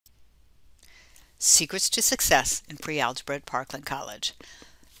Secrets to Success in Pre-Algebra at Parkland College.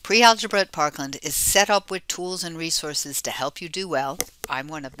 Pre-Algebra at Parkland is set up with tools and resources to help you do well. I'm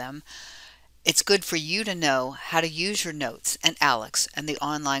one of them. It's good for you to know how to use your notes and ALEKS and the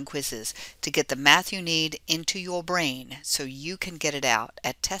online quizzes to get the math you need into your brain so you can get it out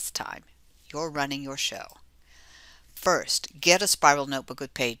at test time. You're running your show. First, get a spiral notebook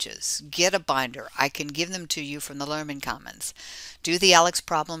with pages. Get a binder. I can give them to you from the Learning Commons. Do the ALEKS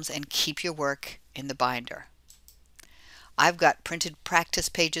problems and keep your work in the binder. I've got printed practice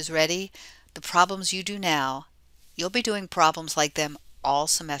pages ready. The problems you do now, you'll be doing problems like them all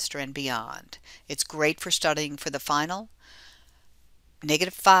semester and beyond. It's great for studying for the final.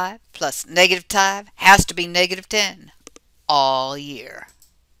 -5 plus -5 has to be -10 all year.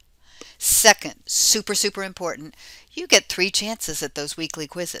 Second, super important, you get 3 chances at those weekly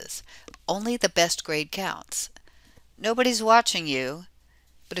quizzes. Only the best grade counts. Nobody's watching you,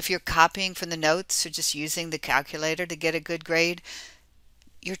 but if you're copying from the notes or just using the calculator to get a good grade,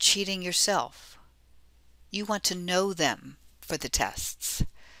 you're cheating yourself. You want to know them for the tests.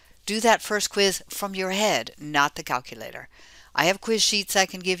 Do that first quiz from your head, not the calculator. I have quiz sheets I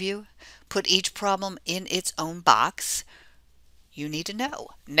can give you. Put each problem in its own box. You need to know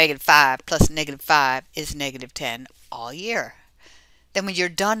 -5 plus -5 is -10 all year. Then when you're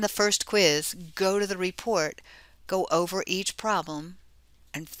done the first quiz, go to the report, go over each problem,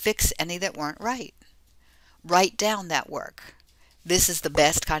 and fix any that weren't right. Write down that work. This is the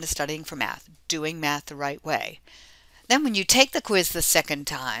best kind of studying for math, doing math the right way. Then when you take the quiz the second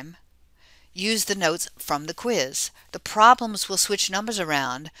time, use the notes from the quiz. The problems will switch numbers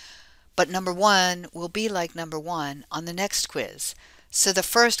around, but number 1 will be like number 1 on the next quiz. So the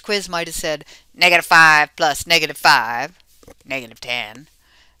first quiz might have said -5 plus -5, -10.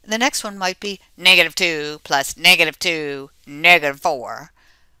 The next one might be -2 plus -2, -4.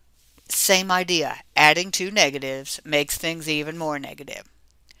 Same idea. Adding 2 negatives makes things even more negative.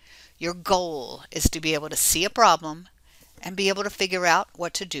 Your goal is to be able to see a problem and be able to figure out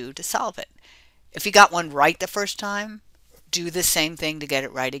what to do to solve it. If you got one right the first time, do the same thing to get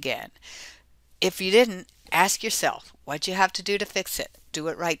it right again. If you didn't, ask yourself, what'd you have to do to fix it? Do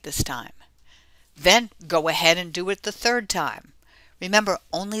it right this time. Then go ahead and do it the third time. Remember,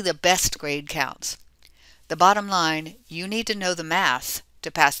 only the best grade counts. The bottom line, you need to know the math to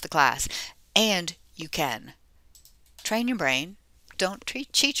pass the class, and you can. Train your brain. Don't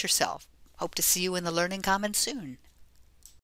cheat yourself. Hope to see you in the Learning Commons soon.